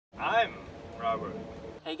Robert.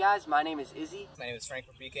 Hey guys, my name is Izzy. My name is Frank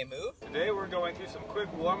from BK Move. Today we're going through some quick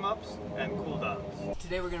warm-ups and cool-downs.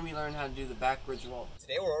 Today we're going to be learning how to do the backwards roll.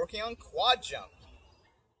 Today we're working on quad jump.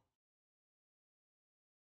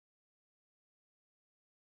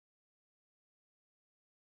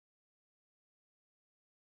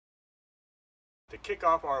 To kick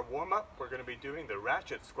off our warm-up, we're going to be doing the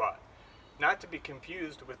ratchet squat. Not to be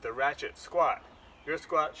confused with the ratchet squat. Your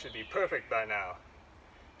squat should be perfect by now.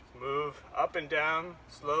 Move up and down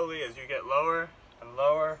slowly as you get lower and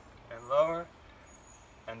lower and lower,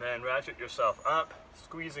 and then ratchet yourself up,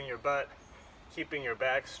 squeezing your butt, keeping your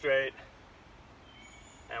back straight,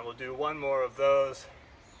 and we'll do one more of those.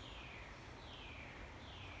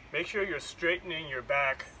 Make sure you're straightening your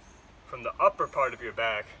back from the upper part of your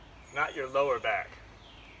back, not your lower back.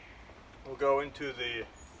 We'll go into the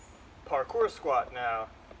parkour squat now,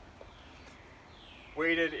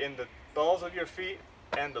 weighted in the balls of your feet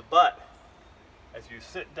and the butt as you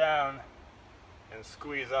sit down and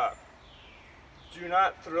squeeze up. Do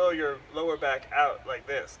not throw your lower back out like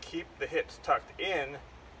this. Keep the hips tucked in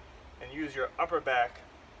and use your upper back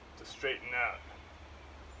to straighten out.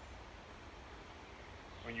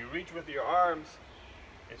 When you reach with your arms,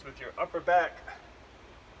 it's with your upper back,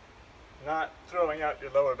 not throwing out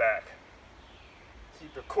your lower back.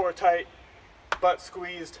 Keep your core tight, butt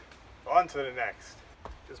squeezed, on to the next.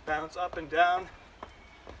 Just bounce up and down,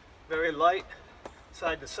 very light,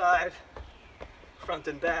 side to side, front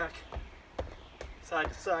and back, side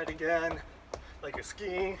to side again, like you're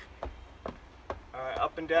skiing. All right,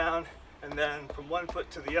 up and down, and then from one foot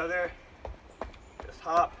to the other, just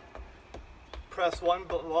hop, press one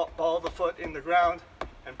ball of the foot in the ground,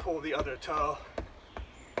 and pull the other toe.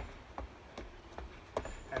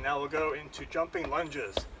 And now we'll go into jumping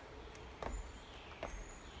lunges.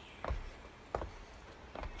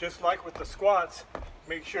 Just like with the squats,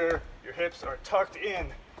 make sure your hips are tucked in,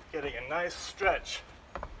 getting a nice stretch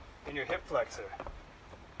in your hip flexor.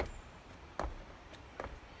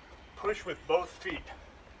 Push with both feet.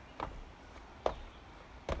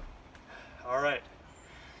 All right,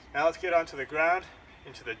 now let's get onto the ground,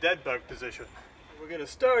 into the dead bug position. We're gonna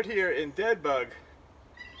start here in dead bug,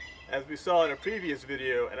 as we saw in a previous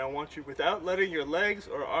video, and I want you, without letting your legs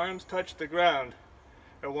or arms touch the ground,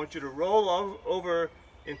 I want you to roll over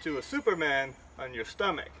into a Superman on your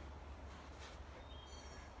stomach.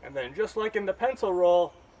 And then just like in the pencil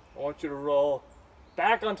roll, I want you to roll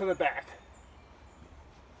back onto the back.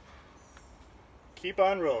 Keep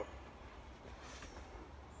on rolling.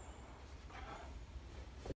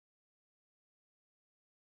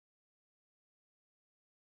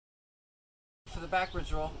 For the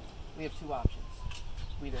backwards roll, we have two options.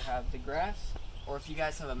 We either have the grass, or if you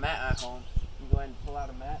guys have a mat at home, you can go ahead and pull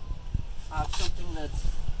out a mat. I have something that's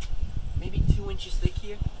maybe 2 inches thick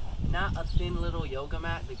here. Not a thin little yoga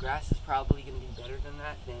mat. The grass is probably going to be better than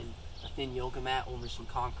that, than a thin yoga mat over some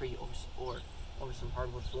concrete or over some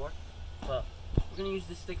hardwood floor. But we're going to use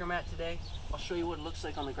this thicker mat today. I'll show you what it looks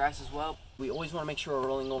like on the grass as well. We always want to make sure we're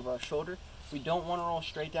rolling over our shoulder. We don't want to roll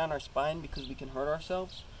straight down our spine because we can hurt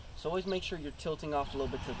ourselves. So always make sure you're tilting off a little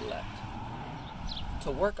bit to the left.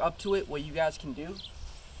 To work up to it, what you guys can do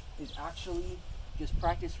is actually just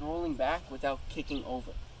practice rolling back without kicking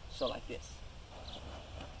over. So like this.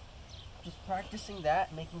 Just practicing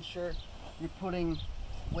that, making sure you're putting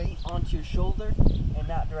weight onto your shoulder and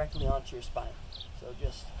not directly onto your spine. So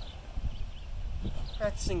just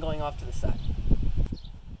practicing going off to the side.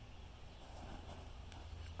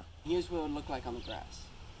 Here's what it would look like on the grass.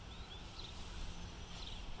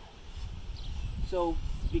 So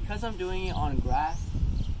because I'm doing it on grass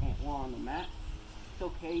or on the mat, it's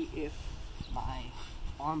okay if my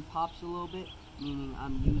arm pops a little bit, meaning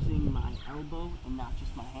I'm using my elbow and not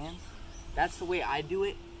just my hands. That's the way I do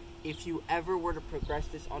it. If you ever were to progress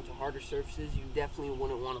this onto harder surfaces, you definitely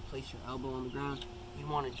wouldn't want to place your elbow on the ground. You'd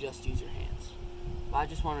want to just use your hands. But I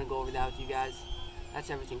just wanted to go over that with you guys. That's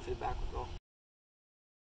everything for the backward roll.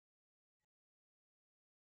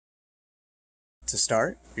 To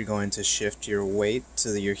start, you're going to shift your weight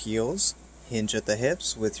to your heels, hinge at the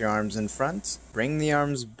hips with your arms in front, bring the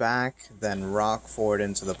arms back, then rock forward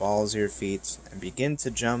into the balls of your feet, and begin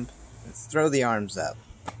to jump and throw the arms up.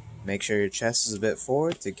 Make sure your chest is a bit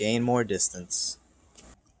forward to gain more distance.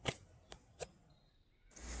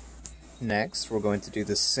 Next, we're going to do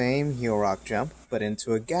the same heel rock jump, but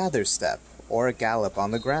into a gather step, or a gallop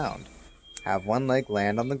on the ground. Have one leg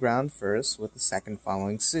land on the ground first, with the second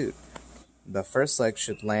following suit. The first leg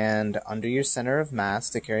should land under your center of mass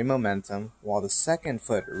to carry momentum, while the second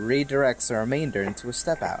foot redirects the remainder into a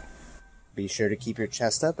step out. Be sure to keep your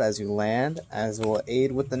chest up as you land, as it will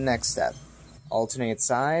aid with the next step. Alternate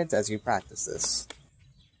sides as you practice this.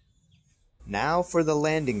 Now for the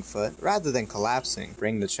landing foot. Rather than collapsing,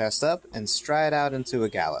 bring the chest up and stride out into a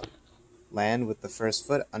gallop. Land with the first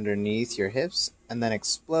foot underneath your hips and then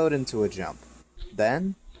explode into a jump.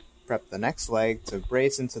 Then, prep the next leg to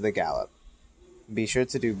brace into the gallop. Be sure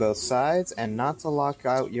to do both sides and not to lock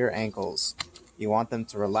out your ankles. You want them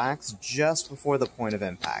to relax just before the point of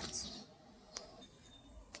impact.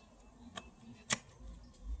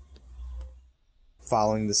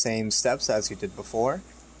 Following the same steps as you did before,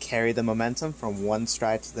 carry the momentum from one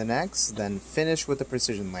stride to the next, then finish with a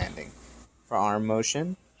precision landing. For arm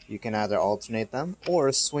motion, you can either alternate them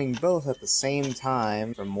or swing both at the same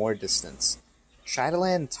time for more distance. Try to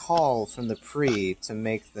land tall from the pre to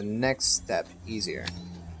make the next step easier.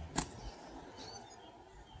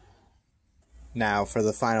 Now for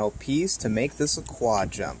the final piece to make this a quad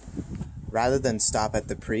jump. Rather than stop at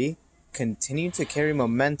the pre, continue to carry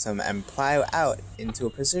momentum and plow out into a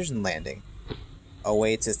precision landing. A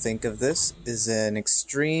way to think of this is an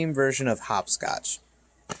extreme version of hopscotch.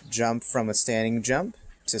 Jump from a standing jump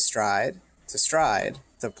to stride to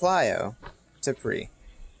plyo to pre.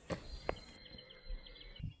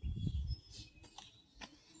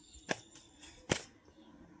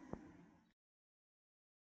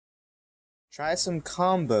 Try some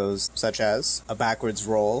combos such as a backwards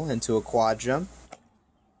roll into a quad jump,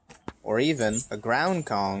 or even a ground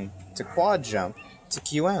Kong to quad jump to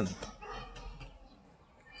QM.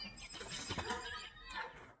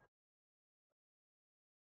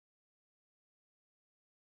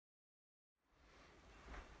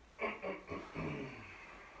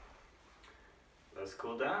 Let's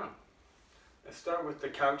cool down. Let's start with the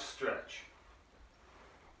couch stretch.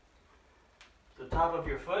 The top of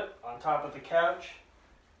your foot on top of the couch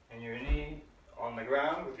and your knee on the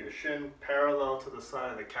ground with your shin parallel to the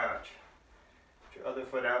side of the couch. Put your other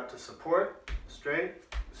foot out to support, straight,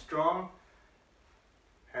 strong,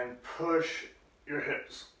 and push your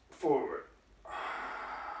hips forward.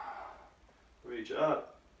 Reach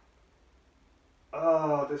up.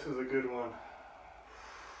 Oh, this is a good one.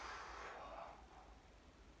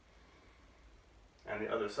 And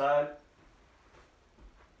the other side.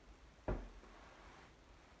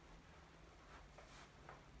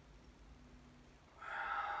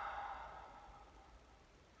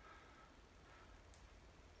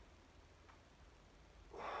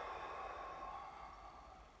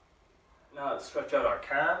 Now let's stretch out our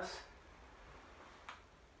calves.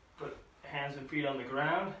 Put hands and feet on the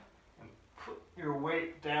ground and put your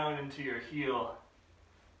weight down into your heel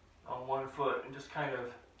on one foot and just kind of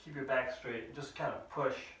keep your back straight and just kind of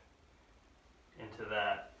push into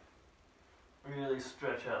that. Really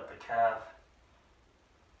stretch out the calf.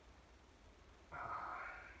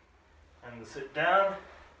 And sit down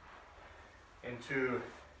into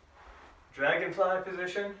dragonfly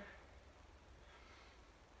position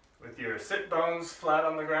with your sit bones flat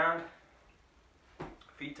on the ground,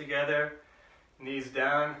 feet together, knees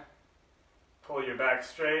down, pull your back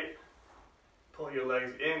straight, pull your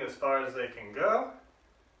legs in as far as they can go,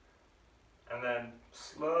 and then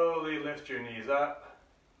slowly lift your knees up,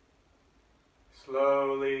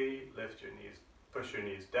 slowly lift your knees, push your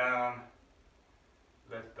knees down,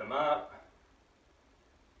 lift them up,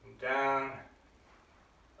 and down,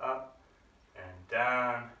 up, and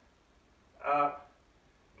down, up,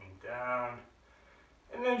 and down,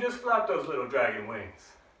 and then just flap those little dragon wings.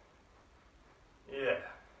 Yeah.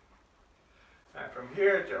 Alright, from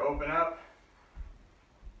here to open up,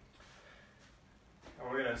 and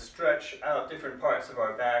we're going to stretch out different parts of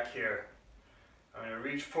our back here. I'm going to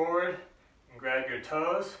reach forward and grab your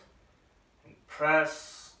toes, and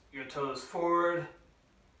press your toes forward,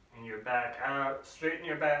 and your back out, straighten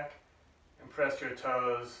your back, and press your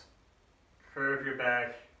toes, curve your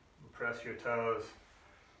back, and press your toes.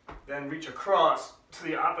 Then reach across to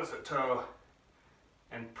the opposite toe,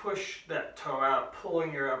 and push that toe out,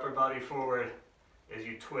 pulling your upper body forward as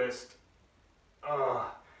you twist.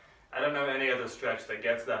 Oh, I don't know any other stretch that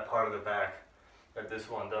gets that part of the back that this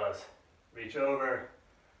one does. Reach over,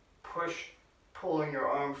 push, pulling your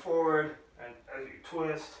arm forward, and as you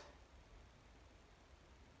twist.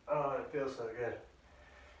 Oh, it feels so good.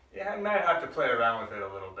 Yeah, I might have to play around with it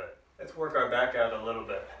a little bit. Let's work our back out a little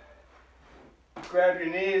bit. Grab your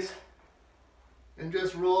knees and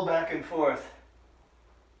just roll back and forth.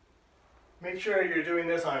 Make sure you're doing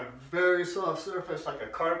this on a very soft surface like a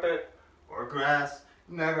carpet or grass.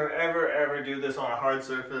 Never, ever, ever do this on a hard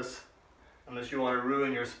surface unless you want to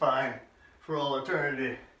ruin your spine for all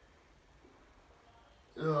eternity.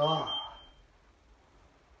 Ugh.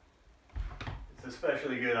 It's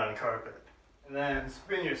especially good on carpet. And then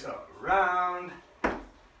spin yourself around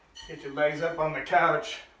Get your legs up on the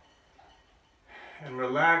couch and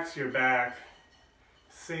relax your back.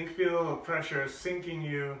 Feel the pressure sinking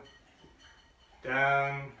you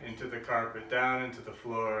down into the carpet, down into the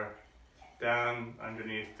floor, down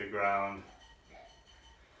underneath the ground.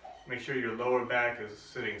 Make sure your lower back is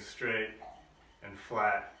sitting straight and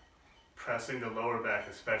flat, pressing the lower back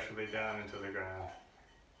especially down into the ground.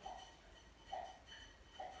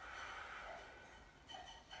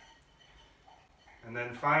 And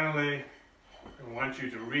then finally, I want you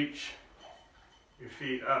to reach your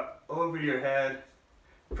feet up over your head,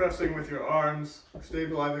 pressing with your arms,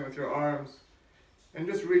 stabilizing with your arms, and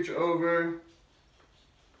just reach over.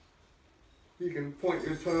 You can point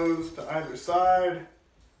your toes to either side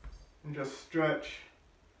and just stretch.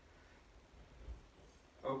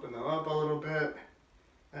 Open them up a little bit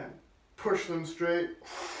and push them straight.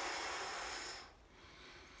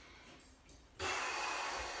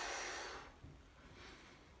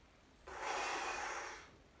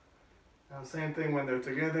 Now, same thing when they're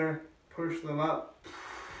together. Push them up,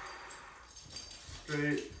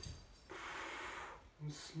 straight,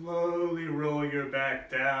 and slowly roll your back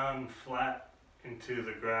down flat into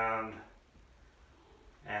the ground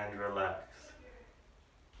and relax.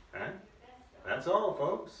 Okay? That's all,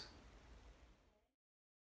 folks.